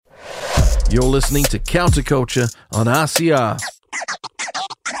You're listening to Counterculture on RCR.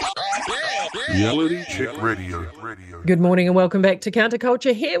 Reality Check Radio. Good morning and welcome back to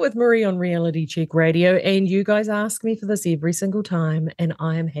Counterculture, here with Marie on Reality Check Radio. And you guys ask me for this every single time, and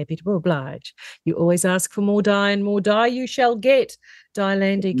I am happy to oblige. You always ask for more dye, and more dye you shall get.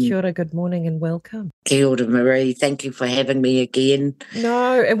 LANDY, kia ora, good morning and welcome. Kia ora, Marie. Thank you for having me again.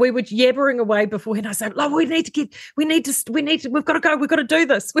 No, and we were yabbering away before, and I said, "Love, we've got to go, we've got to do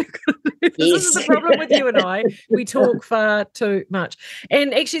this. We've got to do this. Yes. This is the problem with you and I. We talk far too much."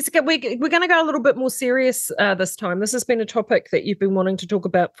 And actually, we're going to go a little bit more serious this time. This has been a topic that you've been wanting to talk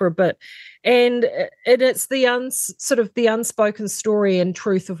about for a bit, and it's the unspoken story and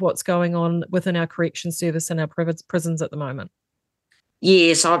truth of what's going on within our correction service and our prisons at the moment.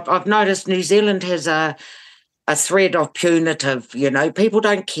 Yes, I've noticed New Zealand has a thread of punitive, people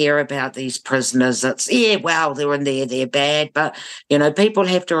don't care about these prisoners. It's, they're in there, they're bad. But, people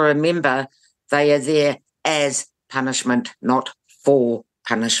have to remember they are there as punishment, not for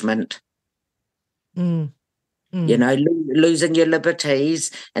punishment. Losing your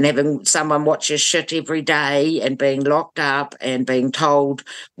liberties and having someone watch your shit every day and being locked up and being told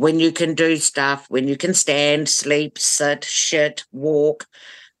when you can do stuff, when you can stand, sleep, sit, shit, walk,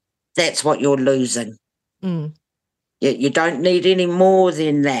 that's what you're losing. You don't need any more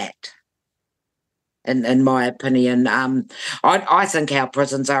than that, in my opinion. I think our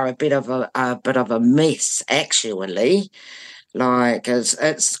prisons are a bit of a mess, actually. Like,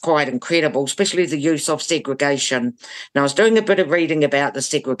 it's quite incredible, especially the use of segregation. Now, I was doing a bit of reading about the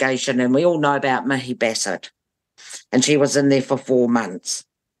segregation, and we all know about Mihi Bassett, and she was in there for 4 months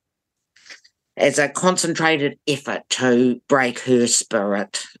as a concentrated effort to break her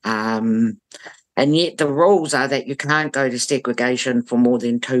spirit. And yet the rules are that you can't go to segregation for more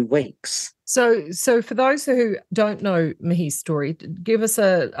than 2 weeks. So for those who don't know Mihi's story, give us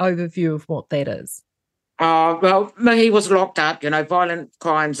an overview of what that is. Mihi was locked up, violent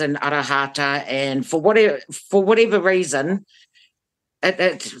crimes in Arahata, and for whatever reason,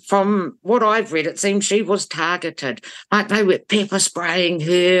 from what I've read, it seems she was targeted. Like, they were pepper spraying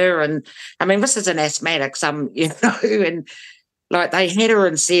her, and I mean, this is an asthmatic, and like, they had her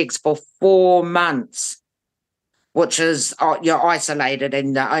in sex for 4 months, which is, you're isolated,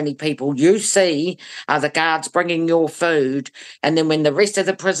 and the only people you see are the guards bringing your food. And then when the rest of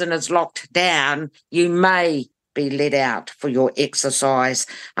the prison is locked down, you may be let out for your exercise.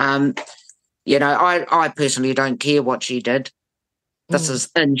 I personally don't care what she did. This is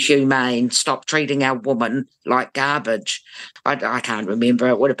inhumane. Stop treating our woman like garbage. I can't remember.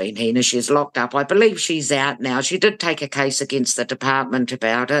 It would have been Hina. She's locked up. I believe she's out now. She did take a case against the department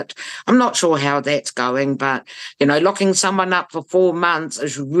about it. I'm not sure how that's going, but, locking someone up for 4 months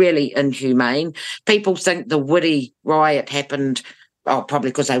is really inhumane. People think the Wiri riot happened, probably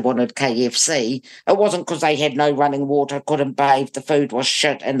because they wanted KFC. It wasn't because they had no running water, couldn't bathe, the food was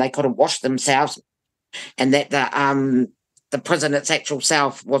shit, and they couldn't wash themselves, and that the prison its actual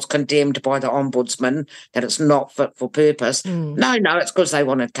self was condemned by the ombudsman, that it's not fit for purpose. No, it's because they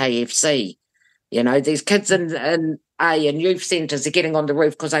wanted KFC. These kids in A and youth centres are getting on the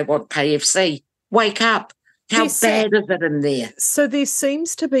roof because they want KFC. Wake up. How bad is it in there? So there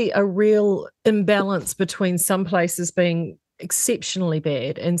seems to be a real imbalance between some places being exceptionally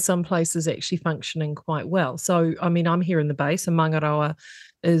bad and some places actually functioning quite well. So, I mean, I'm here in the base, and Mangaroa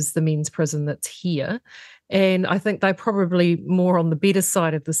is the men's prison that's here. And I think they're probably more on the better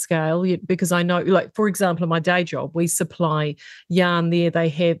side of the scale, because I know, like, for example, in my day job, we supply yarn there. They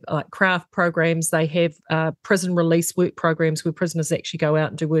have craft programs. They have prison release work programs where prisoners actually go out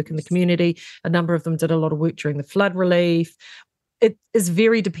and do work in the community. A number of them did a lot of work during the flood relief. It is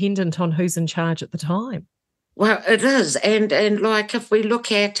very dependent on who's in charge at the time. Well, it is. And like, if we look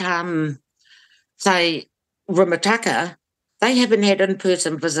at, say, Rimataka, they haven't had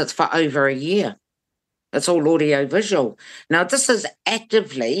in-person visits for over a year. It's all audio-visual. Now, this is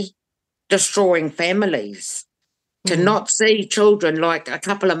actively destroying families. To not see children, like, a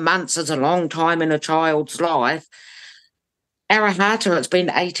couple of months is a long time in a child's life. Arahata, it's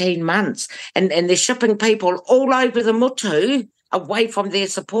been 18 months. And they're shipping people all over the mutu away from their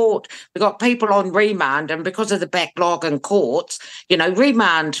support. We've got people on remand, and because of the backlog in courts,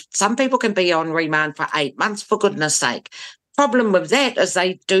 remand, some people can be on remand for 8 months, for goodness sake. Problem with that is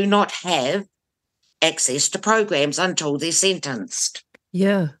they do not have access to programs until they're sentenced.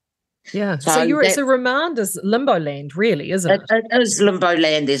 Yeah. So remand is limbo land, really, isn't it? It is limbo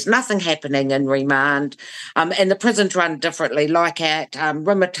land. There's nothing happening in remand. And the prisons run differently. Like at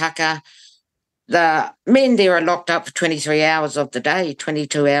Rimataka, the men there are locked up for 23 hours of the day,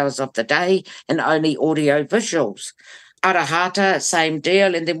 22 hours of the day, and only audio visuals. Arahata, same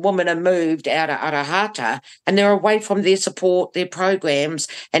deal. And then women are moved out of Arahata and they're away from their support, their programs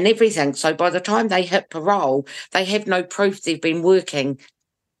and everything. So by the time they hit parole, they have no proof they've been working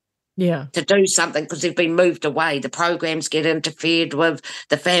to do something because they've been moved away. The programs get interfered with,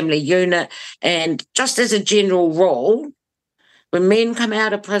 the family unit. And just as a general rule, when men come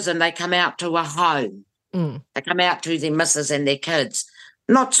out of prison, they come out to a home. They come out to their missus and their kids.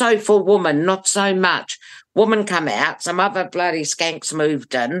 Not so for women, not so much. Women come out, some other bloody skanks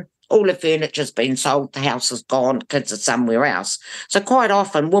moved in, all the furniture's been sold, the house is gone, kids are somewhere else. So quite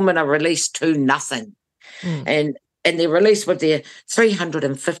often women are released to nothing. And they're released with their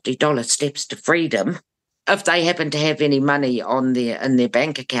 $350 steps to freedom. If they happen to have any money in their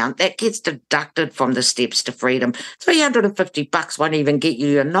bank account, that gets deducted from the steps to freedom. $350 won't even get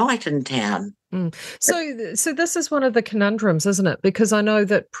you a night in town. So this is one of the conundrums, isn't it? Because I know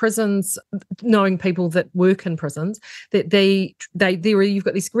that prisons, knowing people that work in prisons, that you've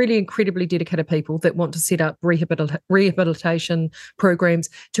got these really incredibly dedicated people that want to set up rehabilitation programs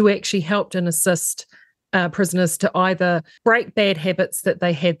to actually help and assist prisoners to either break bad habits that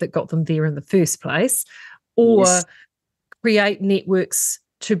they had that got them there in the first place, or create networks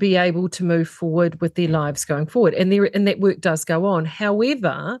to be able to move forward with their lives going forward. And that work does go on.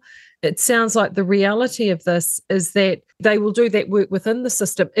 However, it sounds like the reality of this is that they will do that work within the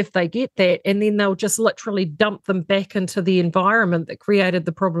system if they get that, and then they'll just literally dump them back into the environment that created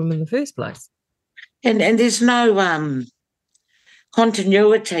the problem in the first place. And there's no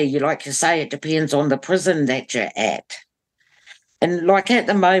continuity. Like you say, it depends on the prison that you're at. And like at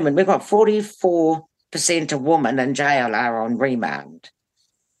the moment, we've got 44% of women in jail are on remand.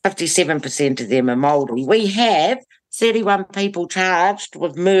 57% of them are Māori. We have 31 people charged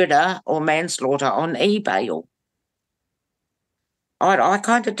with murder or manslaughter on e-bail. I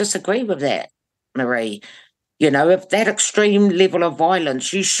kind of disagree with that, Marie. You know, if that extreme level of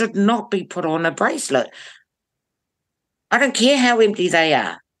violence, you should not be put on a bracelet. I don't care how empty they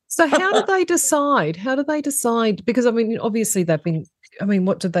are. So how do they decide? Because, I mean, obviously something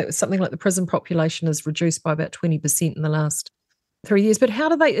like the prison population is reduced by about 20% in the last 3 years. But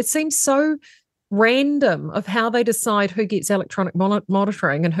it seems so random of how they decide who gets electronic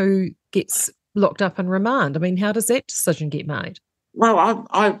monitoring and who gets locked up in remand. I mean, how does that decision get made? Well,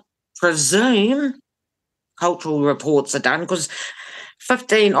 I presume cultural reports are done because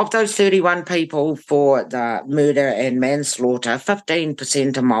 15 of those 31 people for the murder and manslaughter,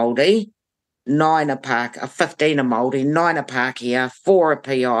 15% are Māori, 15 are Māori, 9 are Pākehā, 4 are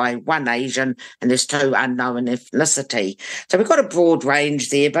PI, 1 Asian, and there's 2 unknown ethnicity. So we've got a broad range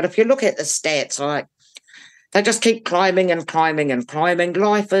there, but if you look at the stats, like, they just keep climbing and climbing and climbing.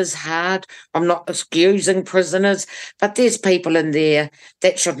 Life is hard. I'm not excusing prisoners, but there's people in there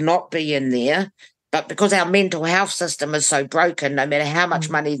that should not be in there. But because our mental health system is so broken, no matter how much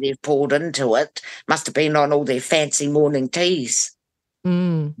money they've poured into it, must have been on all their fancy morning teas.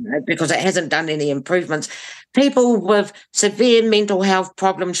 Because it hasn't done any improvements. People with severe mental health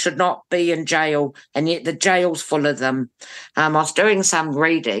problems should not be in jail, and yet the jail's full of them. I was doing some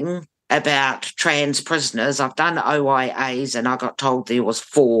reading about trans prisoners. I've done OIAs, and I got told there was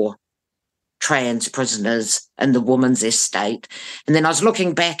 4 trans prisoners in the women's estate. And then I was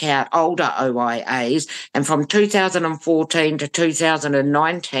looking back at older OIAs, and from 2014 to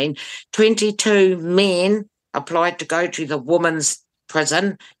 2019, 22 men applied to go to the women's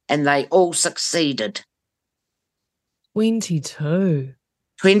prison, and they all succeeded. 22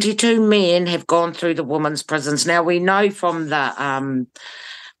 men have gone through the women's prisons. Now, we know from the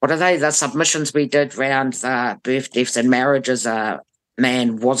the submissions we did around birth, deaths and marriages,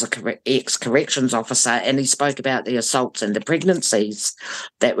 man was a ex-corrections officer, and he spoke about the assaults and the pregnancies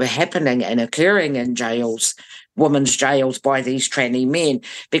that were happening and occurring in jails, women's jails, by these tranny men,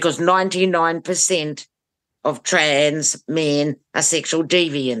 because 99% of trans men are sexual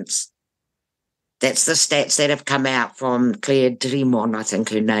deviants. That's the stats that have come out from Claire Drimon, I think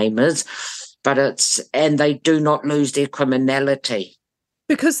her name is, and they do not lose their criminality.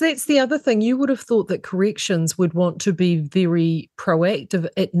 Because that's the other thing. You would have thought that corrections would want to be very proactive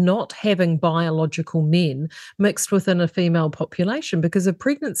at not having biological men mixed within a female population, because if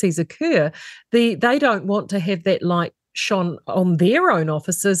pregnancies occur, they don't want to have that light shone on their own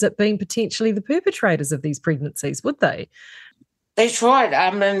officers at being potentially the perpetrators of these pregnancies, would they? That's right.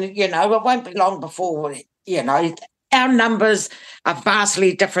 It won't be long before, our numbers are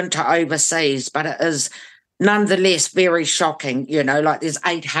vastly different to overseas, but it is nonetheless very shocking. Like there's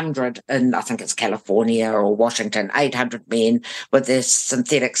 800 in, I think it's California or Washington, 800 men with this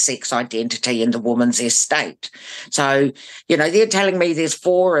synthetic sex identity in the woman's estate. So, they're telling me there's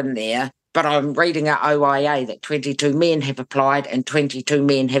 4 in there. but I'm reading at OIA that 22 men have applied and 22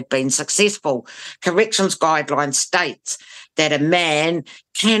 men have been successful. Corrections guidelines states that a man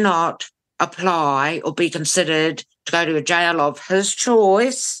cannot apply or be considered to go to a jail of his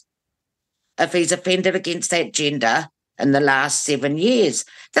choice if he's offended against that gender in the last 7 years.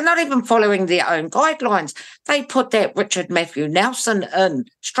 They're not even following their own guidelines. They put that Richard Matthew Nelson in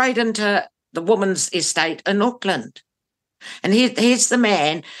straight into the woman's estate in Auckland. And here's the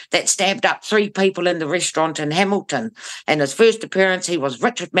man that stabbed up 3 people in the restaurant in Hamilton. And his first appearance, he was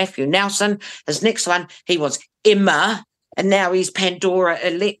Richard Matthew Nelson. His next one, he was Emma. And now he's Pandora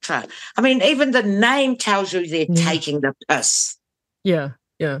Electra. I mean, even the name tells you they're taking the piss. Yeah.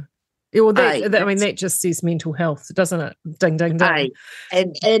 Well, that just says mental health, doesn't it? Ding, ding, ding.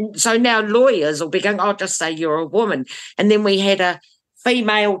 And so now lawyers will be going, I'll just say you're a woman. And then we had a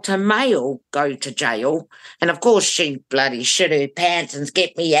female to male go to jail. And of course, she bloody shit her pants and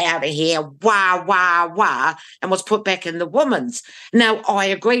get me out of here, wah, wah, wah, and was put back in the woman's. Now, I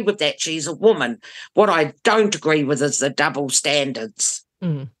agree with that. She's a woman. What I don't agree with is the double standards.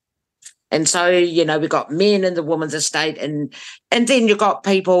 Mm. And so, we've got men in the woman's estate, and then you've got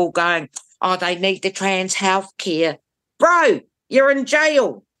people going, oh, they need the trans health care. Bro, you're in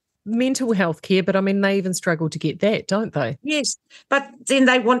jail. Mental health care, but I mean, they even struggle to get that, don't they? Yes, but then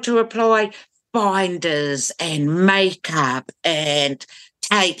they want to apply binders and makeup and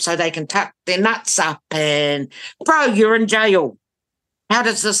tape so they can tuck their nuts up, and, bro, you're in jail. How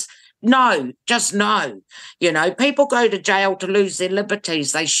does this... No, just no. People go to jail to lose their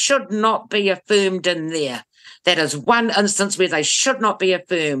liberties. They should not be affirmed in there. That is one instance where they should not be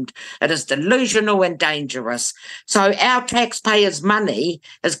affirmed. It is delusional and dangerous. So our taxpayers' money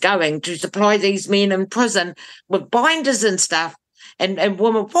is going to supply these men in prison with binders and stuff. And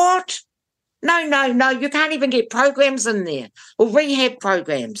women, what? No, you can't even get programs in there or rehab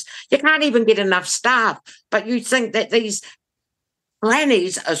programs. You can't even get enough staff. But you think that these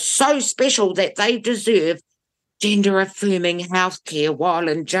grannies are so special that they deserve gender-affirming healthcare while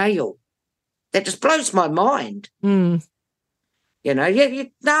in jail. That just blows my mind. Mm. No.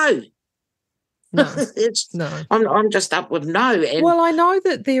 No. I'm just up with no. And well, I know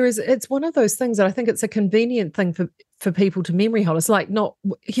that it's one of those things that I think it's a convenient thing for people to memory hold. It's like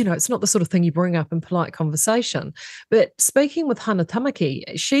it's not the sort of thing you bring up in polite conversation. But speaking with Hana Tamaki,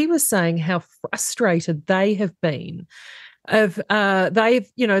 she was saying how frustrated they have been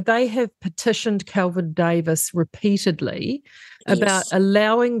they have petitioned Kelvin Davis repeatedly about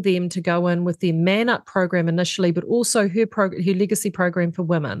allowing them to go in with their Man Up program initially, but also her legacy program for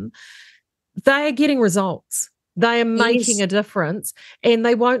women. They are getting results. They are making a difference, and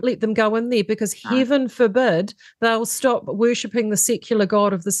they won't let them go in there because heaven forbid they'll stop worshipping the secular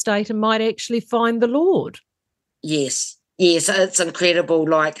God of the state and might actually find the Lord. Yes, it's incredible.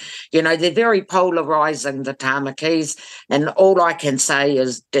 They're very polarising, the Tamakis, and all I can say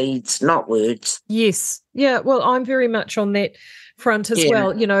is deeds, not words. Yes. Yeah, well, I'm very much on that front as well.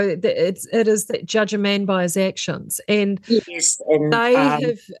 It is that judge a man by his actions. And yes, and they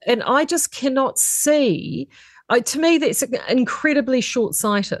have, and I just cannot see, to me, that's incredibly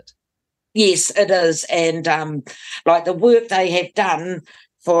short-sighted. Yes, it is. And the work they have done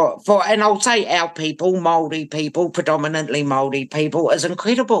for and I'll say our people, Māori people, predominantly Māori people, is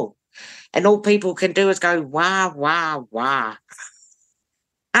incredible. And all people can do is go, wah, wah, wah.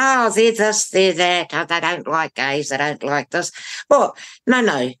 Oh, they're this, they're that. Oh, they don't like gays, they don't like this. Well,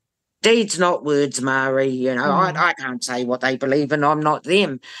 no. Deeds, not words, Mari. I can't say what they believe in. I'm not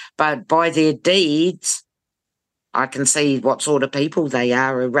them. But by their deeds, I can see what sort of people they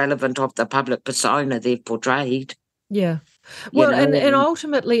are, irrelevant of the public persona they've portrayed. Yeah. Well, and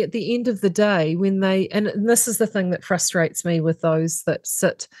ultimately at the end of the day, when and this is the thing that frustrates me with those that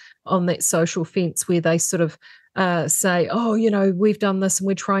sit on that social fence where they sort of say, oh, we've done this and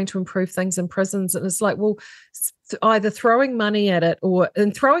we're trying to improve things in prisons. And it's like, well, either throwing money at it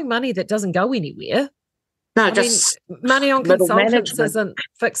and throwing money that doesn't go anywhere. No, money on consultants isn't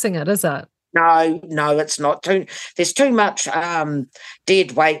fixing it, is it? No, it's not. There's too much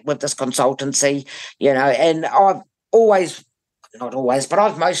dead weight with this consultancy, and I've not always, but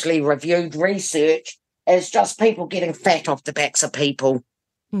I've mostly reviewed research as just people getting fat off the backs of people,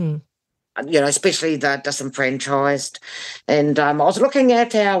 especially the disenfranchised. And I was looking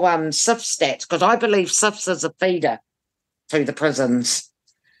at our SIF stats because I believe SIFs is a feeder to the prisons.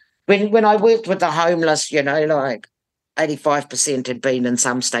 When I worked with the homeless, 85% had been in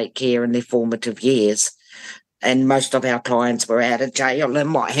some state care in their formative years. And most of our clients were out of jail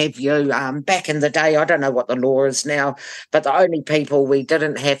and what have you. Back in the day, I don't know what the law is now, but the only people we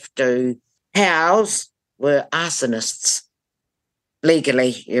didn't have to house were arsonists.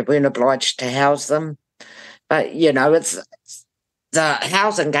 legally, you weren't obliged to house them. But, you know, it's the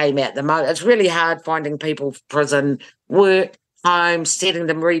housing game at the moment. It's really hard finding people for prison, work, home, setting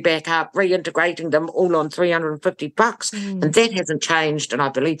them back up, reintegrating them all on $350. And that hasn't changed in, I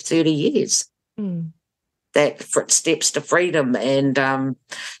believe, 30 years. That steps to freedom. And now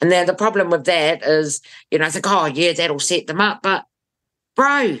the problem with that is, you know, I think, oh, yeah, that'll set them up. But,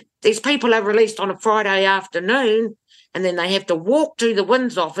 bro, these people are released on a Friday afternoon and then they have to walk to the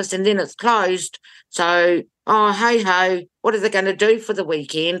WINS office and then it's closed. So, oh, hey-ho, what are they going to do for the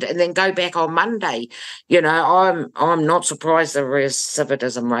weekend and then go back on Monday? You know, I'm not surprised the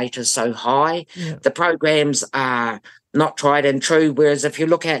recidivism rate is so high. Yeah. The programs are not tried and true, whereas if you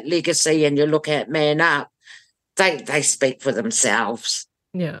look at Legacy and you look at Man Up, they speak for themselves.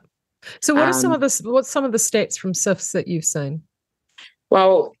 Yeah. So what's some of the stats from SIFs that you've seen?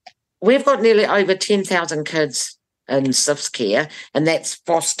 Well, we've got nearly over 10,000 kids in SIF's care, and that's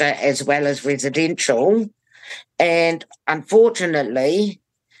foster as well as residential. And unfortunately,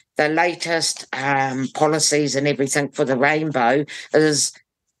 the latest policies and everything for the Rainbow is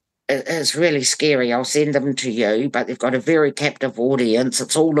really scary. I'll send them to you, but they've got a very captive audience.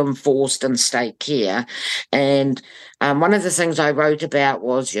 It's all enforced in state care. And one of the things I wrote about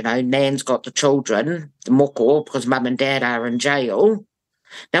was, you know, Nan's got the children, the moko, because mum and dad are in jail.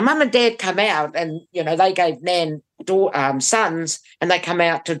 Now, mum and dad come out and, you know, they gave Nan sons and they come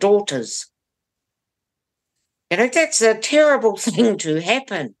out to daughters. You know, that's a terrible thing to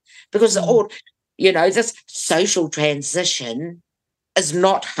happen because, you know, this social transition is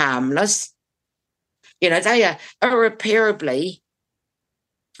not harmless. You know, they are irreparably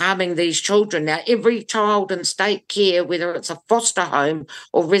harming these children. Now, every child in state care, whether it's a foster home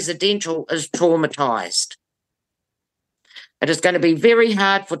or residential, is traumatised. It is going to be very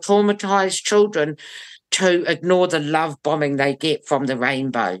hard for traumatised children to ignore the love bombing they get from the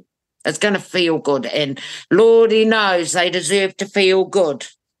Rainbow. It's going to feel good, and Lordy knows they deserve to feel good,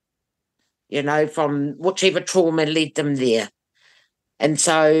 you know, from whichever trauma led them there. And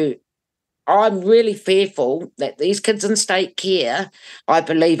so I'm really fearful that these kids in state care, I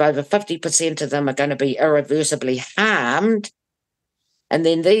believe over 50% of them are going to be irreversibly harmed. And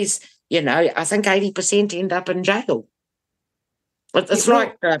then these, you know, I think 80% end up in jail. It's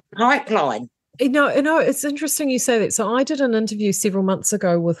like a pipeline. No, it's interesting you say that. So I did an interview several months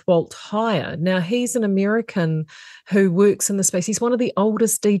ago with Wahine. Now, he's an American who works in the space. He's one of the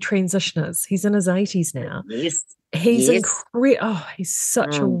oldest detransitioners. He's in his 80s now. Yes. He's incredible. Oh, he's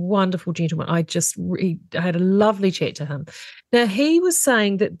such a wonderful gentleman. I had a lovely chat to him. Now, he was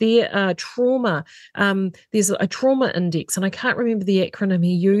saying that there are trauma, there's a trauma index, and I can't remember the acronym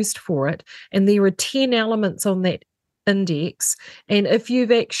he used for it, and there are 10 elements on that index, and if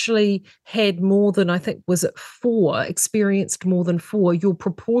you've actually had more than, I think, was it 4, experienced more than 4, your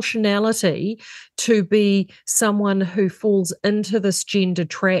proportionality to be someone who falls into this gender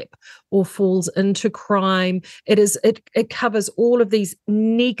trap or falls into crime, it covers all of these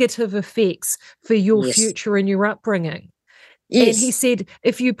negative effects for your future and your upbringing. Yes. And he said,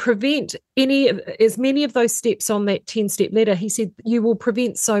 if you prevent as many of those steps on that 10-step ladder, he said, you will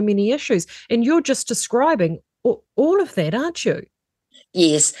prevent so many issues. And you're just describing all of that, aren't you?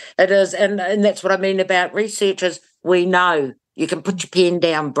 Yes, it is. And that's what I mean about researchers. We know. You can put your pen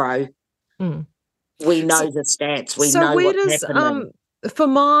down, bro. We know the stats. We know what's happening. For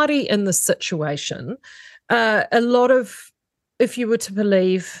Māori in this situation, a lot of, if you were to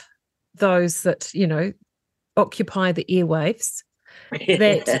believe those that, you know, occupy the airwaves,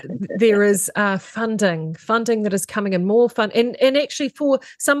 that there is funding that is coming in, more fun. And actually for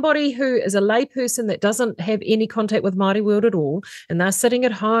somebody who is a layperson that doesn't have any contact with Māori world at all, and they're sitting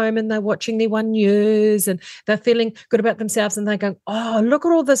at home and they're watching their One News and they're feeling good about themselves and they're going, oh, look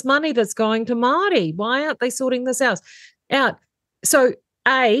at all this money that's going to Māori. Why aren't they sorting this out? So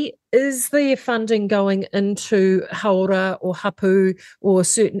is there funding going into haora or hapu or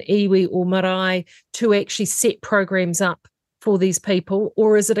certain iwi or marae to actually set programs up for these people,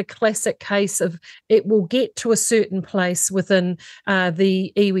 or is it a classic case of it will get to a certain place within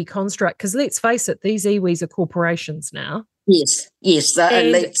the iwi construct? Because let's face it, these iwis are corporations now. Yes,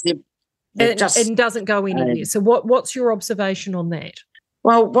 and doesn't go anywhere. So what's your observation on that?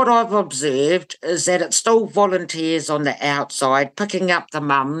 Well, what I've observed is that it's still volunteers on the outside, picking up the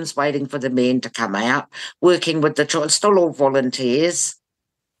mums, waiting for the men to come out, working with the children. It's still all volunteers.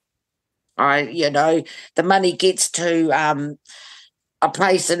 The money gets to a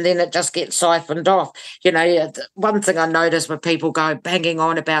place and then it just gets siphoned off. You know, one thing I noticed when people go banging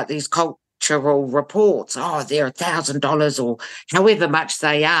on about these cultural reports, they're $1,000 or however much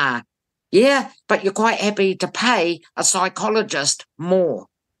they are. Yeah, but you're quite happy to pay a psychologist more.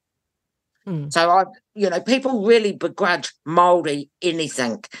 So, people really begrudge Māori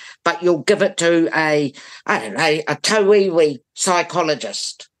anything, but you'll give it to a tauiwi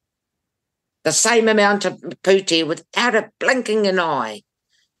psychologist. The same amount of puti without it blinking an eye,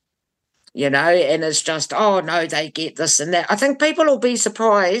 and it's just, oh, no, they get this and that. I think people will be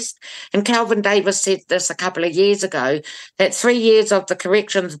surprised, and Calvin Davis said this a couple of years ago, that 3 years of the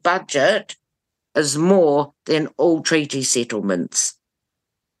corrections budget is more than all treaty settlements.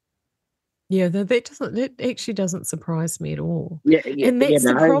 Yeah, that actually doesn't surprise me at all. Yeah, and that's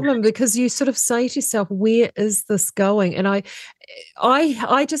the problem, because you sort of say to yourself, where is this going? And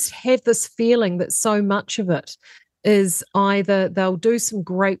I just have this feeling that so much of it is either they'll do some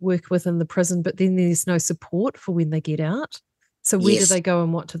great work within the prison, but then there's no support for when they get out. So where do they go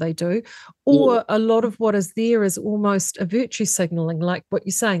and what do they do? Or a lot of what is there is almost a virtue signaling, like what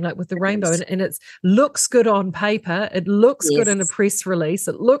you're saying, like with the rainbow. And it looks good on paper. It looks good in a press release.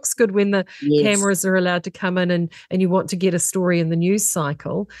 It looks good when the cameras are allowed to come in and you want to get a story in the news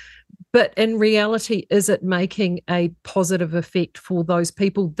cycle. But in reality, is it making a positive effect for those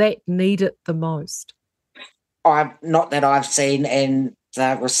people that need it the most? Not that I've seen, and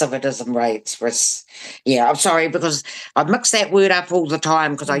the recidivism rates I'm sorry, because I mix that word up all the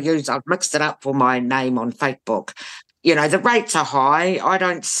time because I've mixed it up for my name on Facebook. The rates are high. I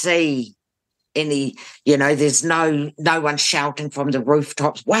don't see any, there's no one shouting from the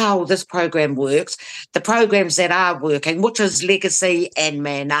rooftops, wow, this program works. The programs that are working, which is Legacy and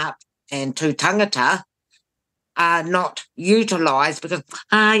Man Up and Tū Tangata, are not utilised because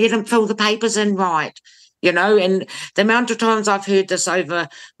you didn't fill the papers in right. And the amount of times I've heard this over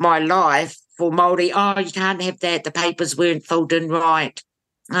my life for Māori, you can't have that, the papers weren't filled in right.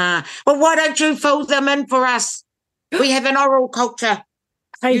 Well, why don't you fill them in for us? We have an oral culture.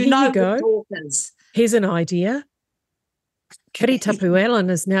 Hey, here you go. Talkers. Here's an idea. Kiritapu Allen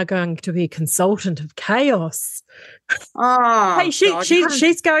is now going to be a consultant of chaos. Oh, hey,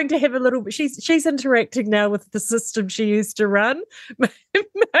 she's going to have a little bit. She's interacting now with the system she used to run.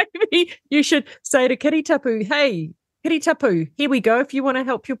 Maybe you should say to Kiritapu, hey, Kiritapu, here we go. If you want to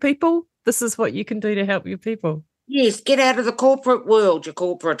help your people, this is what you can do to help your people. Yes, get out of the corporate world, you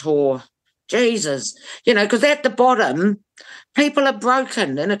corporate whore. Jesus. Because at the bottom, people are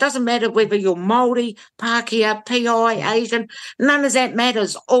broken, and it doesn't matter whether you're Māori, Pākehā, PI, Asian, none of that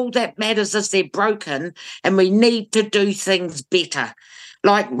matters. All that matters is they're broken, and we need to do things better.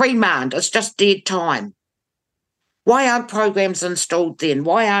 Like remand, it's just dead time. Why aren't programs installed then?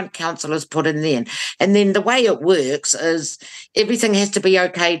 Why aren't counsellors put in then? And then the way it works is everything has to be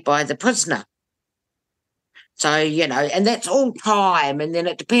okayed by the prisoner. So, and that's all time. And then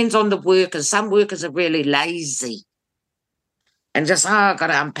it depends on the workers. Some workers are really lazy and just, I've got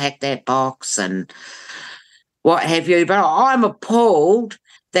to unpack that box and what have you. But I'm appalled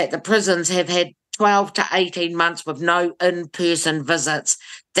that the prisons have had 12 to 18 months with no in-person visits.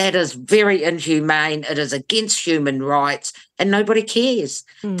 That is very inhumane. It is against human rights, and nobody cares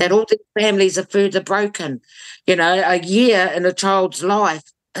that all these families are further broken. A year in a child's life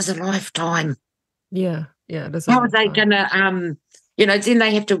is a lifetime. Yeah. Yeah, how are they going to, then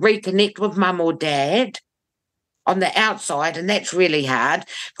they have to reconnect with mum or dad on the outside, and that's really hard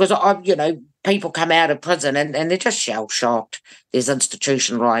because, people come out of prison and they're just shell-shocked. There's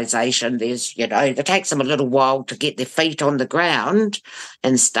institutionalisation. There's, it takes them a little while to get their feet on the ground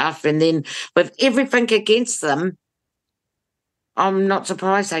and stuff, and then with everything against them, I'm not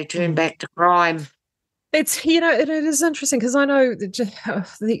surprised they turn back to crime. It's, it is interesting because I know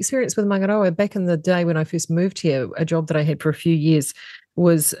the experience with Mangaroa back in the day when I first moved here, a job that I had for a few years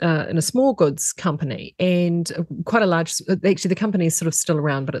was in a small goods company, and quite a large, actually the company is sort of still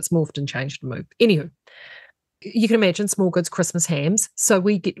around, but it's morphed and changed and moved. Anywho, you can imagine small goods Christmas hams. So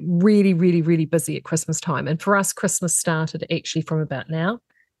we get really, really, really busy at Christmas time. And for us, Christmas started actually from about now.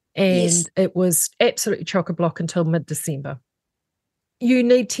 And it was absolutely chock-a-block until mid-December. You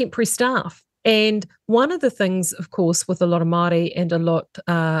need temporary staff. And one of the things, of course, with a lot of Māori and a lot,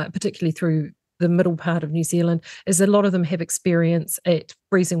 particularly through the middle part of New Zealand, is a lot of them have experience at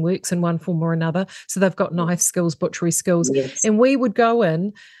freezing works in one form or another. So they've got knife skills, butchery skills. Yes. And we would go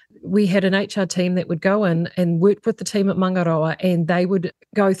in, we had an HR team that would go in and work with the team at Mangaroa, and they would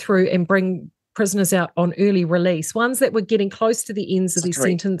go through and bring prisoners out on early release, ones that were getting close to the ends of their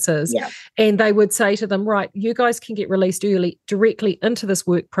sentences. Yeah. And they would say to them, right, you guys can get released early directly into this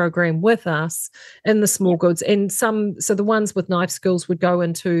work program with us in the small goods. And so the ones with knife skills would go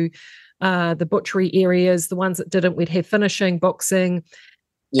into the butchery areas. The ones that didn't, we'd have finishing, boxing,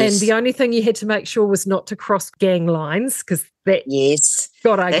 And Yes. the only thing you had to make sure was not to cross gang lines, because that Yes.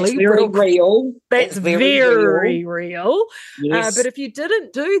 got ugly. That's very real. That's very real. Yes. But if you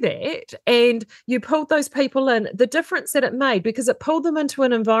didn't do that and you pulled those people in, the difference that it made, because it pulled them into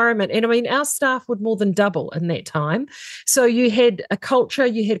an environment, and I mean, our staff would more than double in that time. So you had a culture,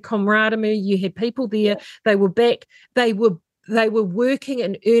 you had camaraderie, you had people there, they were back, they were working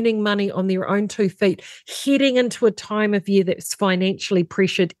and earning money on their own 2 feet, heading into a time of year that's financially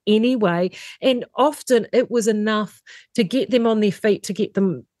pressured anyway. And often it was enough to get them on their feet, to get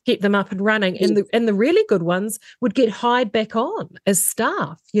them up and running. And the really good ones would get hired back on as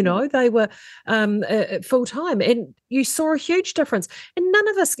staff. They were full time, and you saw a huge difference. And none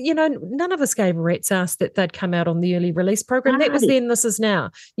of us gave a rat's ass that they'd come out on the early release program. That was then, this is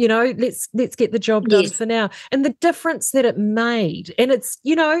now. Let's get the job done for now. And the difference that it made, and it's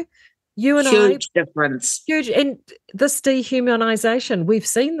you and huge difference. Huge. And this dehumanization, we've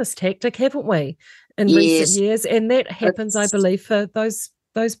seen this tactic, haven't we, in recent years? And that happens, I believe, for those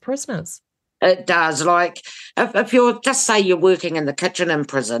prisoners. It does. Like, if you're, just say you're working in the kitchen in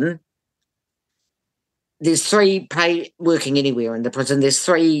prison, there's 3 pay, working anywhere in the prison, there's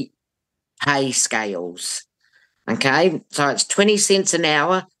 3 pay scales. Okay? So it's 20 cents an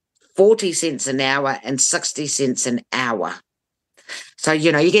hour, 40 cents an hour, and 60 cents an hour. So,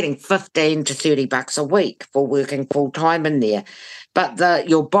 you're getting 15 to 30 bucks a week for working full time in there. But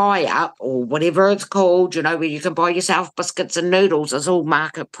your buy up, or whatever it's called, where you can buy yourself biscuits and noodles, is all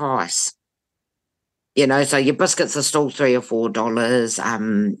market price. So your biscuits are still $3 or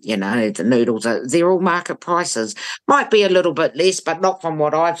 $4. The noodles they're all market prices. Might be a little bit less, but not from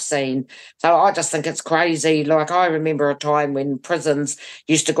what I've seen. So I just think it's crazy. Like, I remember a time when prisons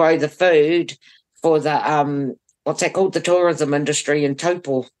used to grow the food for the what's that called? The tourism industry in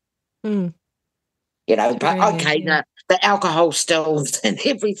Taupo. Mm. But okay, the alcohol stills and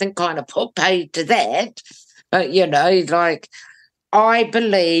everything kind of paid to that. But, like, I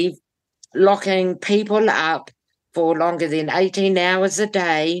believe locking people up for longer than 18 hours a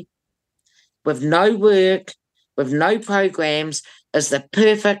day with no work, with no programs, is the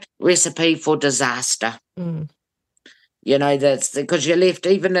perfect recipe for disaster. Mm. That's because you're left,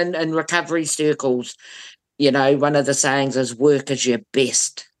 even in recovery circles, one of the sayings is work is your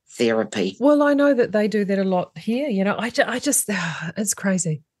best therapy. Well, I know that they do that a lot here. I just it's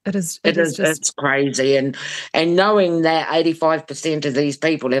crazy. It is just, it's crazy. And knowing that 85% of these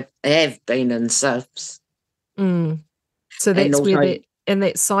people have been in SIFs. So that's where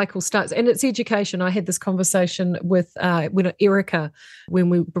that cycle starts. And it's education. I had this conversation with Erica when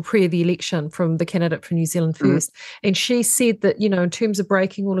we prepared the election from the candidate for New Zealand First. And she said that, in terms of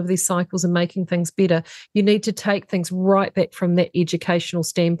breaking all of these cycles and making things better, you need to take things right back from that educational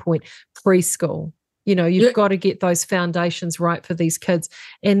standpoint, preschool. You've got to get those foundations right for these kids.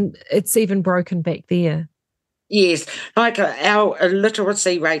 And it's even broken back there. Yes. Like, our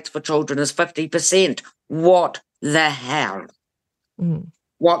illiteracy rates for children is 50%. What the hell?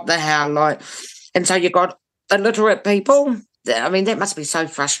 What the hell? Like, and so you've got illiterate people. I mean, that must be so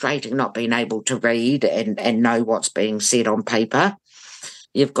frustrating, not being able to read and know what's being said on paper.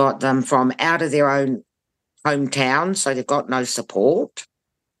 You've got them from out of their own hometown, so they've got no support.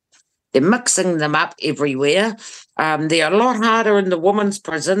 They're mixing them up everywhere. They're a lot harder in the women's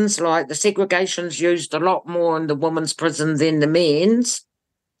prisons. Like, the segregation's used a lot more in the women's prison than the men's.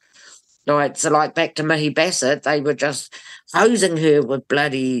 Like back to Mihi Bassett, they were just hosing her with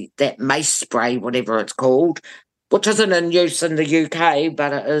that mace spray, whatever it's called, which isn't in use in the UK,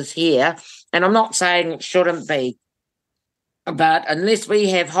 but it is here. And I'm not saying it shouldn't be. But unless we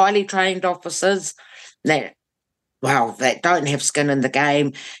have highly trained officers that don't have skin in the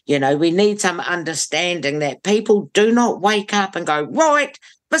game, we need some understanding that people do not wake up and go, right,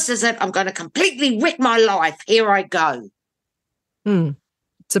 this is it, I'm going to completely wreck my life, here I go.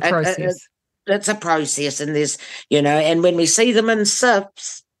 It's a process. It's a process, and there's, and when we see them in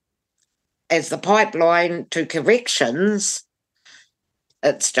SIFs as the pipeline to corrections,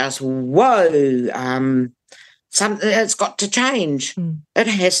 it's just, whoa, it's got to change. It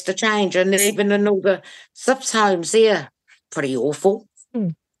has to change. And even in all the SIFs homes, they're pretty awful.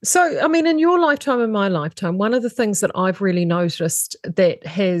 So, I mean, in your lifetime and my lifetime, one of the things that I've really noticed that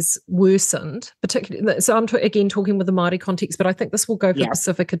has worsened, particularly, so I'm again talking with the Māori context, but I think this will go for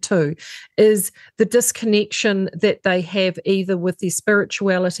Pacifica too, is the disconnection that they have either with their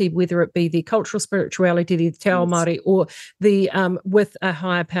spirituality, whether it be their cultural spirituality, their te ao Māori, or the with a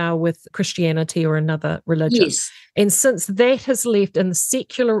higher power, with Christianity or another religion. Yes. And since that has left and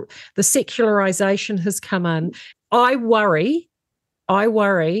the secularization has come in, I worry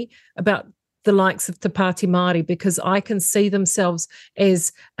about the likes of Te Pāti Māori, because I can see themselves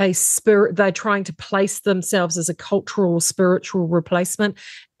as a spirit. They're trying to place themselves as a cultural or spiritual replacement.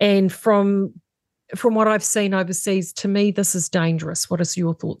 And from what I've seen overseas, to me, this is dangerous. What is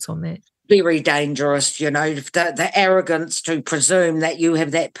your thoughts on that? Very dangerous, the arrogance to presume that you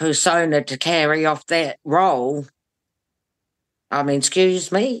have that persona to carry off that role. I mean,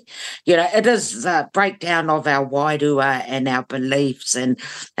 excuse me, it is a breakdown of our wairua and our beliefs. And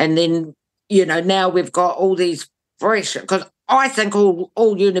then, now we've got all these fresh, because I think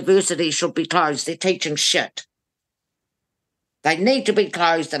all universities should be closed. They're teaching shit. They need to be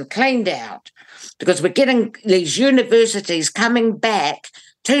closed and cleaned out, because we're getting these universities coming back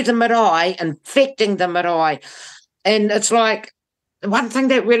to the marae, infecting the marae. And it's like, one thing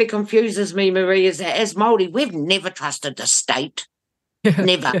that really confuses me, Marie, is that as Māori, we've never trusted the state.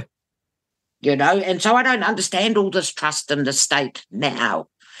 Never. And so I don't understand all this trust in the state now.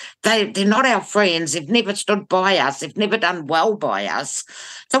 They're not our friends. They've never stood by us. They've never done well by us.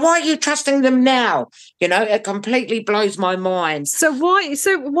 So why are you trusting them now? It completely blows my mind. So why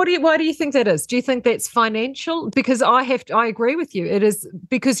do you think that is? Do you think that's financial? Because I agree with you. It is,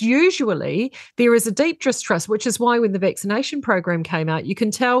 because usually there is a deep distrust, which is why when the vaccination program came out, you can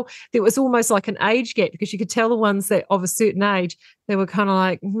tell there was almost like an age gap, because you could tell the ones that of a certain age, they were kind of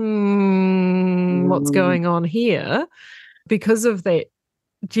like, what's going on here? Because of that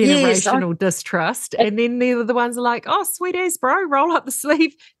generational distrust. And then the ones are like, oh, sweet as, bro, roll up the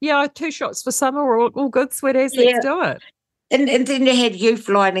sleeve. Yeah, 2 shots for summer, all good, sweet as, let's do it. And then you had youth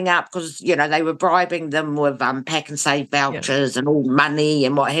lining up because, they were bribing them with pack and save vouchers and all money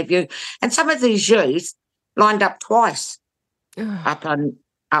and what have you. And some of these youth lined up twice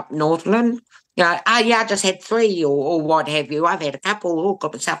up Northland. I just had 3 or what have you. I've had a couple,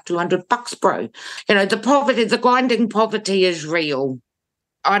 got myself $200, bro. The grinding poverty is real.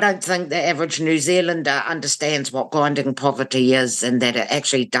 I don't think the average New Zealander understands what grinding poverty is, and that it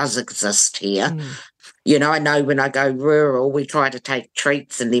actually does exist here. I know when I go rural, we try to take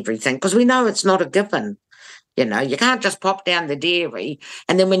treats and everything because we know it's not a given. You can't just pop down the dairy,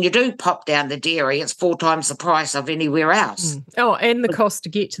 and then when you do pop down the dairy, it's 4 times the price of anywhere else. Oh, and the cost to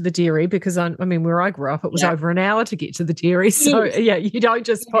get to the dairy, because I mean, where I grew up, it was over an hour to get to the dairy. So you don't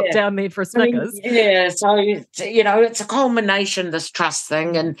just pop down there for a Snickers. So it's a culmination, this trust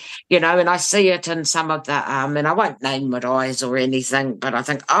thing, and and I see it in some of the and I won't name maraes or anything, but I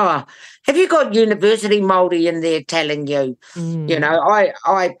think, have you got university Māori in there telling you?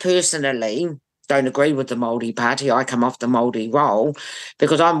 I personally don't agree with the Māori Party. I come off the Māori roll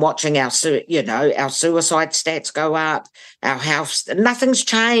because I'm watching our suicide stats go up, our health, nothing's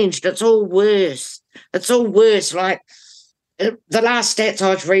changed. It's all worse. Like the last stats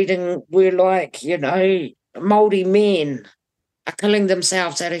I was reading were like, Māori men are killing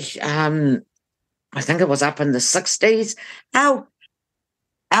themselves at I think it was up in the 60s. Our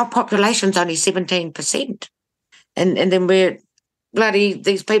population's only 17%. And then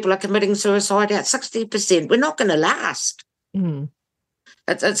these people are committing suicide at 60%. We're not going to last.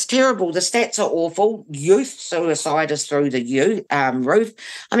 It's terrible. The stats are awful. Youth suicide is through the roof.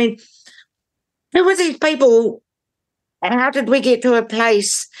 I mean, who are these people? How did we get to a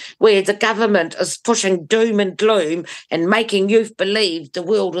place where the government is pushing doom and gloom and making youth believe the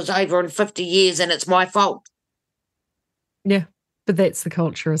world is over in 50 years and it's my fault? Yeah, but that's the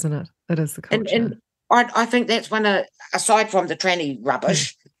culture, isn't it? It is the culture. And I think that's one aside from the tranny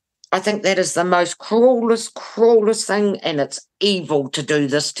rubbish, I think that is the most cruelest thing, and it's evil to do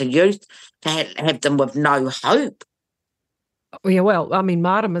this to youth, to have them with no hope. Yeah, well, I mean,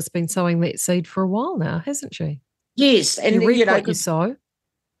 Madam has been sowing that seed for a while now, hasn't she? Yes, and you reap what you sow.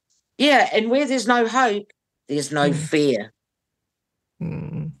 Yeah, and where there's no hope, there's no fear.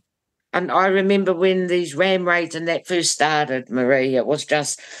 And I remember when these ram raids and that first started, Marie, it was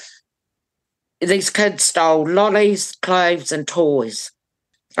just these kids stole lollies, clothes, and toys.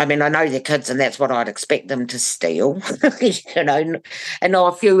 I mean, I know they're kids, and that's what I'd expect them to steal, and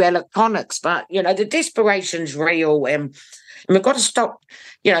a few electronics. But the desperation's real, and we've got to stop.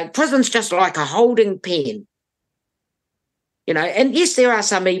 Prison's just like a holding pen. And yes, there are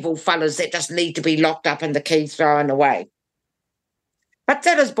some evil fellas that just need to be locked up and the key thrown away. But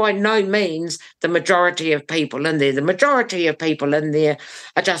that is by no means the majority of people in there. The majority of people in there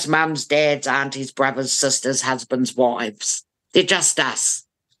are just mums, dads, aunties, brothers, sisters, husbands, wives. They're just us.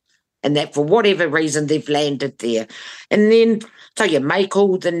 And that for whatever reason they've landed there. And then, so you make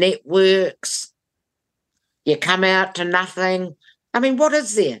all the networks, you come out to nothing. I mean, what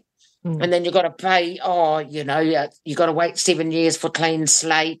is there? And then you've got to pay, you've got to wait 7 years for clean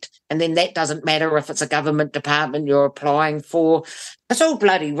slate. And then that doesn't matter if it's a government department you're applying for. It's all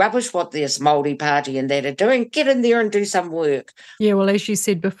bloody rubbish what this Māori Party and that are doing. Get in there and do some work. Yeah, well, as you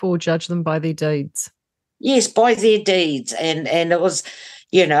said before, judge them by their deeds. Yes, by their deeds. And it was,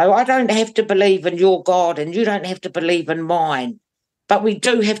 I don't have to believe in your God and you don't have to believe in mine. But we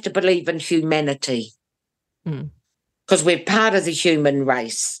do have to believe in humanity because we're part of the human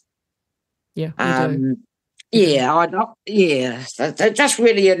race. Yeah, we do. It just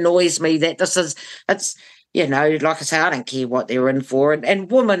really annoys me that it's like I say, I don't care what they're in for.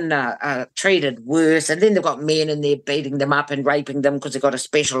 And women are treated worse. And then they've got men in there beating them up and raping them because they've got a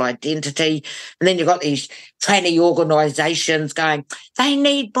special identity. And then you've got these tranny organisations going, they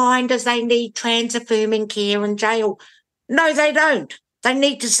need binders, they need trans-affirming care in jail. No, they don't. They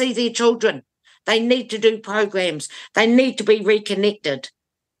need to see their children. They need to do programs. They need to be reconnected.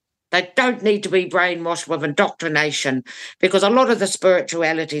 They don't need to be brainwashed with indoctrination because a lot of the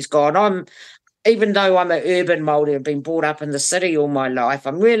spirituality's gone. Even though I'm an urban Māori, I've been brought up in the city all my life,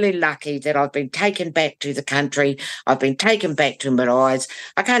 I'm really lucky that I've been taken back to the country. I've been taken back to Marai's.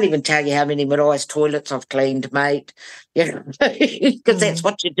 I can't even tell you how many Marai's toilets I've cleaned, mate, because that's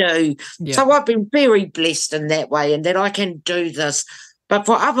what you do. Yeah. So I've been very blessed in that way and that I can do this. But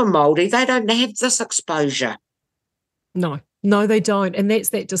for other Māori, they don't have this exposure. No, they don't. And that's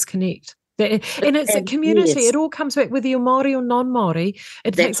that disconnect. And it's a community. Yes. It all comes back whether you're Māori or non-Māori.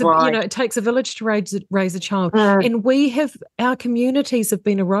 It takes a village to raise a child. And our communities have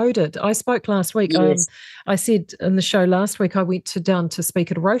been eroded. I spoke last week. Yes. I said in the show last week, I went down to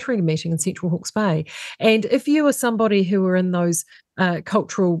speak at a Rotary meeting in Central Hawke's Bay. And if you are somebody who are in those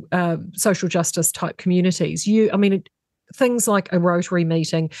cultural, social justice type communities, things like a Rotary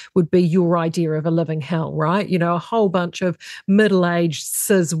meeting would be your idea of a living hell, right? A whole bunch of middle-aged,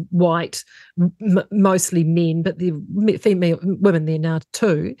 cis, white, mostly men, but the female women there now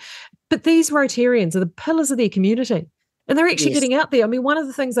too. But these Rotarians are the pillars of their community. And they're actually getting out there. One of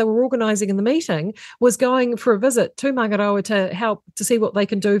the things they were organising in the meeting was going for a visit to Mangarawa to help to see what they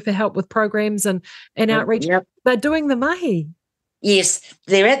can do for help with programs and outreach. Yep. They're doing the mahi. Yes,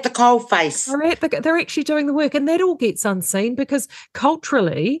 they're at the coalface. They're actually doing the work, and that all gets unseen because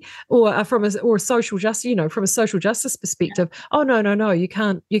culturally, or from a social justice, from a social justice perspective, no, you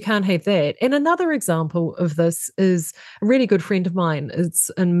can't have that. And another example of this is a really good friend of mine. It's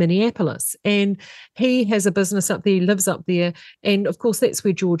in Minneapolis, and he has a business up there. He lives up there, and of course, that's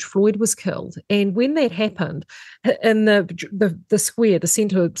where George Floyd was killed. And when that happened, in the square, the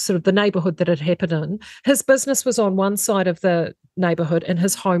centre, sort of the neighbourhood that it happened in, his business was on one side of the neighbourhood and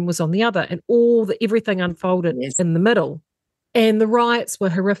his home was on the other, and everything unfolded in the middle. And the riots were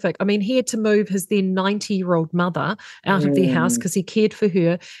horrific. He had to move his then 90-year-old mother out of their house because he cared for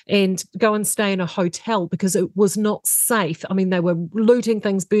her and go and stay in a hotel because it was not safe. They were looting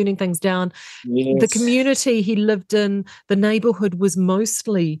things, burning things down. Yes. The community he lived in, the neighbourhood was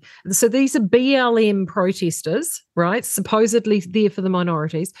mostly... So these are BLM protesters, right, supposedly there for the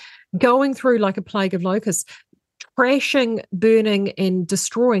minorities, going through like a plague of locusts, crashing, burning and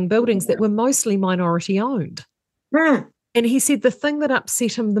destroying buildings that were mostly minority owned. And he said the thing that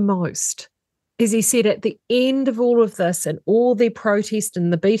upset him the most is he said at the end of all of this and all their protest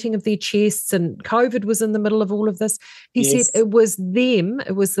and the beating of their chests and COVID was in the middle of all of this, he said it was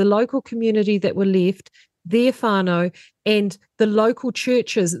the local community that were left, their whānau and the local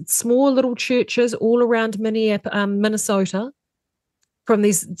churches, small little churches all around Minnesota, from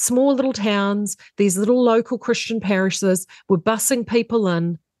these small little towns, these little local Christian parishes were bussing people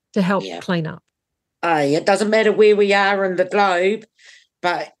in to help clean up. It doesn't matter where we are in the globe,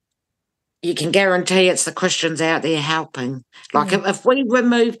 but you can guarantee it's the Christians out there helping. Like if we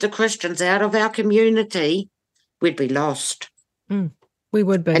removed the Christians out of our community, we'd be lost. We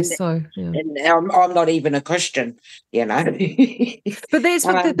would be. And I'm not even a Christian, But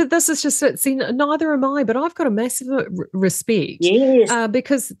this is just it. See, neither am I. But I've got a massive respect. Yes,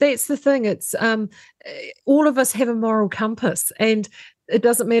 because that's the thing. It's all of us have a moral compass, and it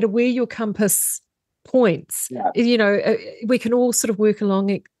doesn't matter where your compass points. We can all sort of work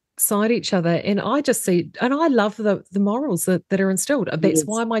alongside each other. And I just see, and I love the morals that are instilled. That's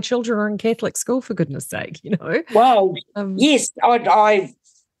why my children are in Catholic school, for goodness sake, Well, yes, I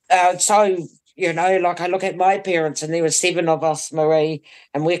I look at my parents and there were 7 of us, Marie,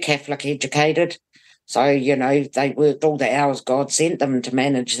 and we're Catholic educated. So, they worked all the hours God sent them to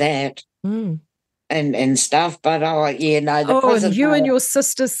manage that. And stuff, but and you and your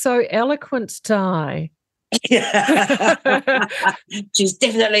sister's so eloquent, Di. She's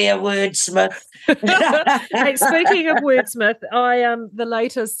definitely a wordsmith. Hey, speaking of wordsmith, the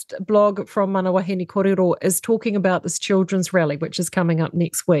latest blog from Mana Wahine Korero is talking about this children's rally, which is coming up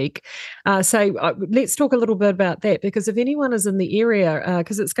next week. So let's talk a little bit about that, because if anyone is in the area,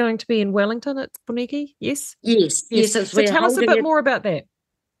 because it's going to be in Wellington at Puniki, yes? Yes. So tell us a bit more about that.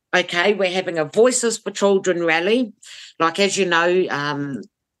 Okay, we're having a Voices for Children rally. Like, as you know,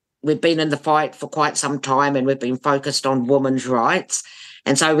 we've been in the fight for quite some time and we've been focused on women's rights.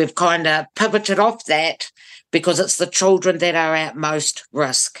 And so we've kind of pivoted off that because it's the children that are at most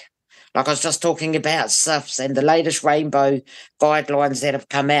risk. Like I was just talking about SIFs and the latest rainbow guidelines that have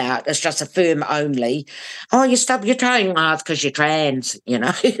come out. It's just affirm only. Oh, you stub your toe, because you're trans,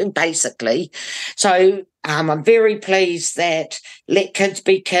 basically. So I'm very pleased that Let Kids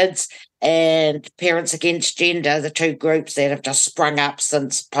Be Kids and Parents Against Gender, the two groups that have just sprung up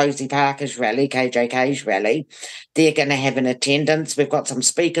since Posey Parker's rally, KJK's rally, they're going to have an attendance. We've got some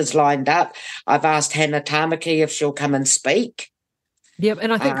speakers lined up. I've asked Hannah Tamaki if she'll come and speak. Yep,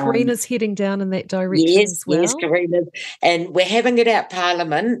 and I think Karina's heading down in that direction as well. Yes, Karina. And we're having it at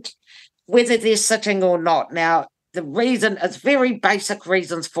Parliament, whether they're sitting or not. Now, the reason, it's very basic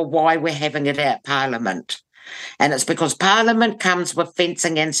reasons for why we're having it at Parliament. And it's because Parliament comes with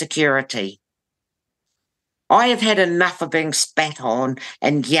fencing and security. I have had enough of being spat on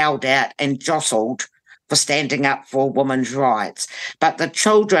and yelled at and jostled for standing up for women's rights. But our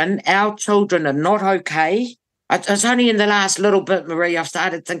children are not okay. It's only in the last little bit, Marie, I've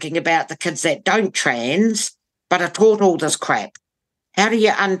started thinking about the kids that don't trans, but are taught all this crap. How do you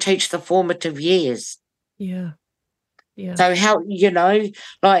unteach the formative years? Yeah. So how,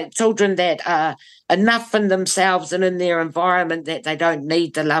 like children that are enough in themselves and in their environment that they don't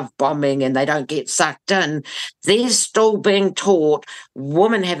need the love bombing and they don't get sucked in, they're still being taught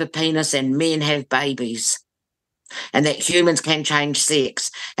women have a penis and men have babies, and that humans can change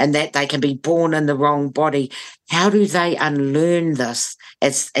sex and that they can be born in the wrong body. How do they unlearn this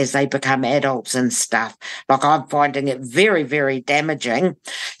as they become adults and stuff? Like, I'm finding it very, very damaging.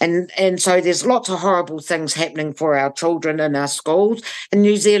 And so there's lots of horrible things happening for our children in our schools. And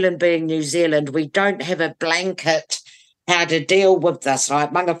New Zealand being New Zealand, we don't have a blanket how to deal with this.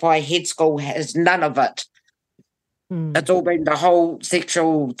 Like Mangawhai Head School has none of it. It's all been the whole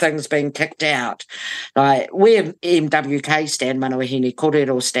sexual thing's been kicked out. Like, where MWK stand, Mana Wahine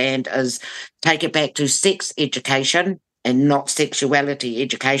Korero stand, is take it back to sex education and not sexuality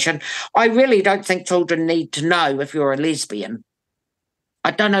education. I really don't think children need to know if you're a lesbian. I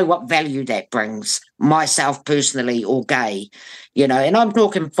don't know what value that brings, myself personally, or gay, and I'm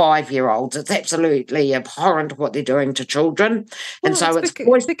talking 5-year-olds. It's absolutely abhorrent what they're doing to children. And so it's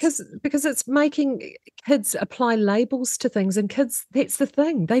because it's making kids apply labels to things, and kids, that's the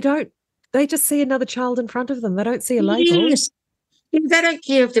thing. They just see another child in front of them. They don't see a label. Yes. They don't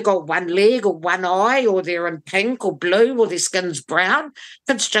care if they've got one leg or one eye, or they're in pink or blue, or their skin's brown.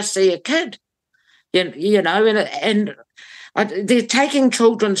 Kids just see a kid, and they're taking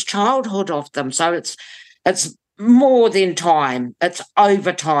children's childhood off them. So it's more than time. It's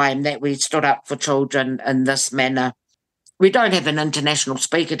over time that we stood up for children in this manner. We don't have an international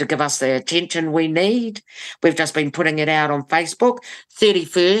speaker to give us the attention we need. We've just been putting it out on Facebook.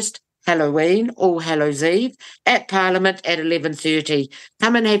 31st, Halloween, All Hallows Eve, at Parliament at 11:30.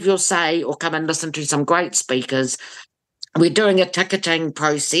 Come and have your say, or come and listen to some great speakers. We're doing a ticketing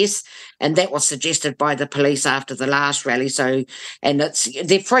process, and that was suggested by the police after the last rally. And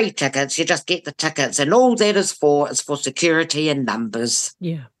they're free tickets. You just get the tickets, and all that is for security and numbers.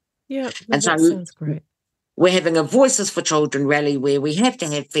 Yeah. And that sounds great. We're having a Voices for Children rally where we have to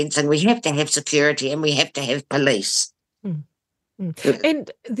have fencing, we have to have security, and we have to have police.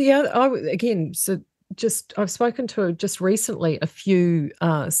 And the other, I've spoken to just recently a few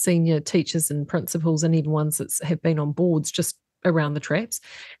senior teachers and principals, and even ones that have been on boards just around the traps,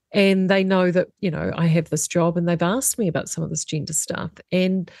 and they know that I have this job, and they've asked me about some of this gender stuff.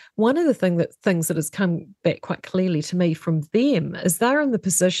 And one of the things that has come back quite clearly to me from them is they're in the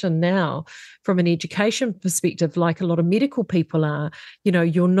position now, from an education perspective, like a lot of medical people are.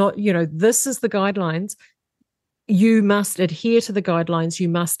 You're not. This is the guidelines. You must adhere to the guidelines. You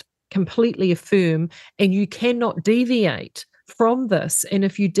must completely affirm, and you cannot deviate from this. And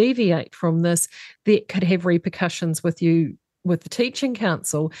if you deviate from this, that could have repercussions with the teaching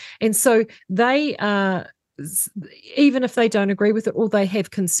council. And so they are, even if they don't agree with it, or they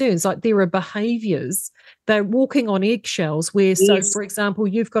have concerns, like there are behaviours they're walking on eggshells where, so Yes. for example,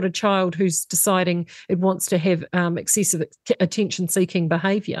 you've got a child who's deciding it wants to have excessive attention-seeking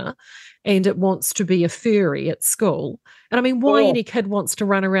behaviour and it wants to be a furry at school. And I mean, why Yeah. any kid wants to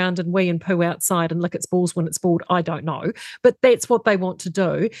run around and wee and poo outside and lick its balls when it's bald, I don't know. But that's what they want to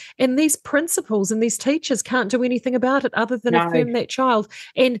do. And these principals and these teachers can't do anything about it other than No. affirm that child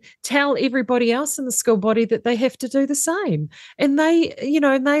and tell everybody else in the school body that they have to do the same. And they,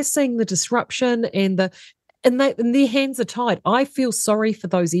 and they're seeing the disruption and their hands are tied. I feel sorry for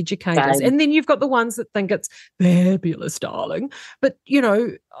those educators. Same. And then you've got the ones that think it's fabulous, darling. But,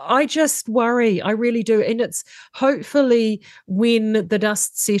 I just worry. I really do. And it's hopefully when the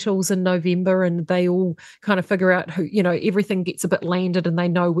dust settles in November and they all kind of figure out who, everything gets a bit landed and they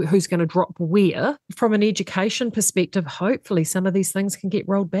know who's going to drop where, from an education perspective, hopefully some of these things can get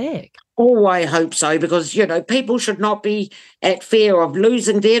rolled back. Oh, I hope so, because, people should not be at fear of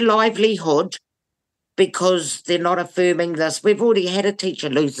losing their livelihood because they're not affirming this. We've already had a teacher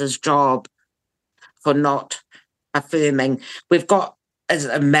lose his job for not affirming. We've got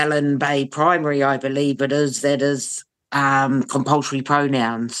a Mellon Bay Primary, I believe it is, that is compulsory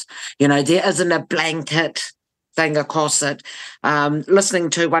pronouns. There isn't a blanket thing across it. Listening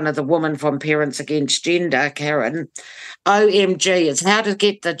to one of the women from Parents Against Gender, Karen, OMG, it's how to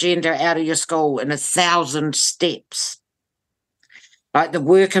get the gender out of your school in 1,000 steps. Like, the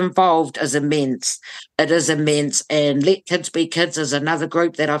work involved is immense. It is immense. And Let Kids Be Kids is another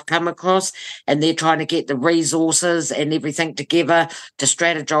group that I've come across, and they're trying to get the resources and everything together to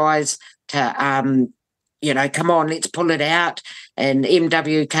strategize, to, come on, let's pull it out. And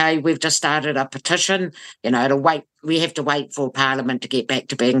MWK, we've just started a petition, we have to wait for Parliament to get back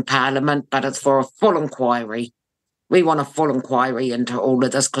to being Parliament, but it's for a full inquiry. We want a full inquiry into all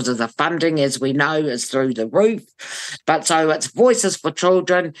of this because of the funding, as we know, is through the roof. But so it's Voices for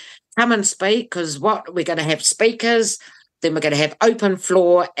Children. Come and speak, because we're going to have speakers, then we're going to have open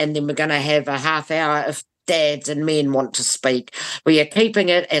floor, and then we're going to have a half hour if dads and men want to speak. We are keeping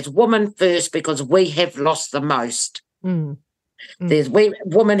it as women first because we have lost the most. Women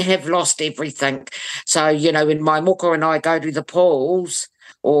have lost everything. So, when my muka and I go to the pools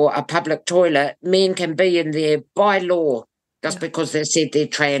or a public toilet, men can be in there by law just because they said they're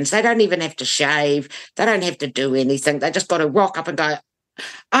trans. They don't even have to shave. They don't have to do anything. They just got to rock up and go,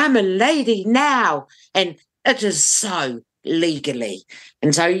 I'm a lady now. And it is so legally.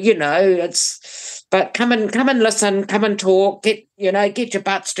 And so, but come and listen, come and talk, get your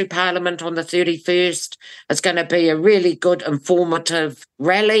butts to Parliament on the 31st. It's going to be a really good, informative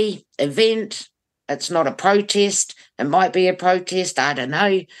rally event. It's not a protest. It might be a protest, I don't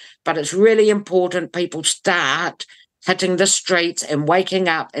know. But it's really important people start hitting the streets and waking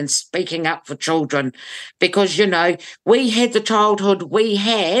up and speaking up for children. Because, we had the childhood we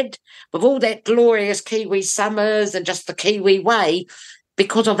had with all that glorious Kiwi summers and just the Kiwi way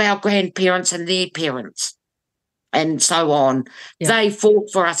because of our grandparents and their parents and so on. Yeah. They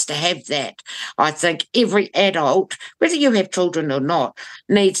fought for us to have that. I think every adult, whether you have children or not,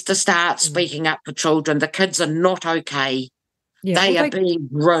 needs to start speaking up for children. The kids are not okay. Yeah, they are being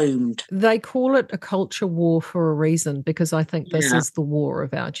groomed. They call it a culture war for a reason, because I think this is the war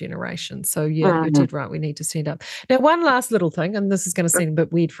of our generation. So, you're dead right. We need to stand up. Now, one last little thing, and this is going to seem a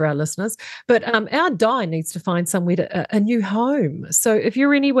bit weird for our listeners, but our Di needs to find somewhere a new home. So if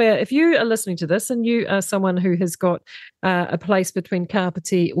you're anywhere, if you are listening to this and you are someone who has got a place between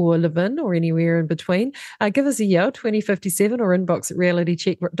Kapiti or Levin or anywhere in between, give us a yell, 2057, or inbox at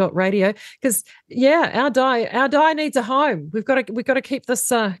realitycheck.radio, because, our Di needs a home. We've got to keep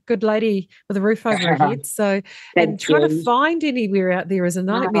this good lady with a roof over her head. So, and trying to find anywhere out there is a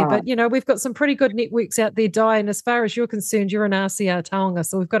nightmare. But we've got some pretty good networks out there, Di. And as far as you're concerned, you're an RCR taonga,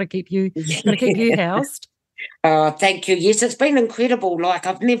 so we've got to keep you housed. Oh, thank you. Yes, it's been incredible. Like,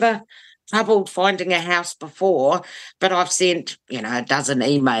 I've never troubled finding a house before, but I've sent a dozen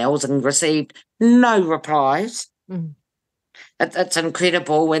emails and received no replies. It's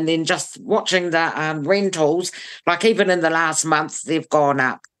incredible. And then just watching the rentals, like even in the last month, they've gone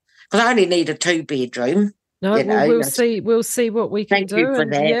up. Because I only need a 2-bedroom. No, we'll see what we can do. Thank you for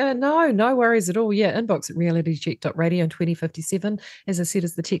that. Yeah, no worries at all. Yeah, inbox at realitycheck.radio and 2057, as I said,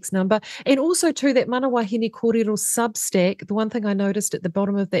 is the text number. And also to that Mana Wahine Korero Substack, the one thing I noticed at the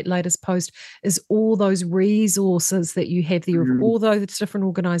bottom of that latest post is all those resources that you have there of all those different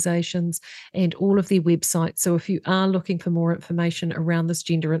organisations and all of their websites. So if you are looking for more information around this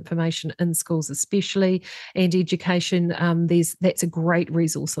gender information in schools especially and education, that's a great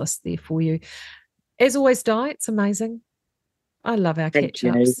resource list there for you. As always, Di, it's amazing. I love our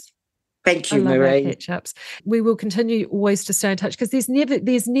catch-ups. Thank I you, love our Marie. catch-ups. We will continue always to stay in touch because there's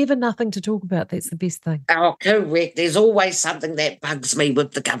never nothing to talk about. That's the best thing. Oh, correct. There's always something that bugs me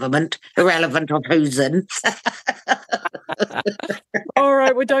with the government, irrelevant of who's in. All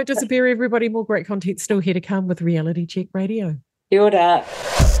right, well, don't disappear, everybody. More great content still here to come with Reality Check Radio. Kia ora.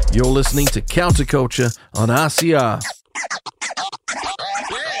 You're listening to Counterculture on RCR.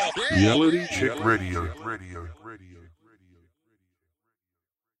 Reality Check Radio.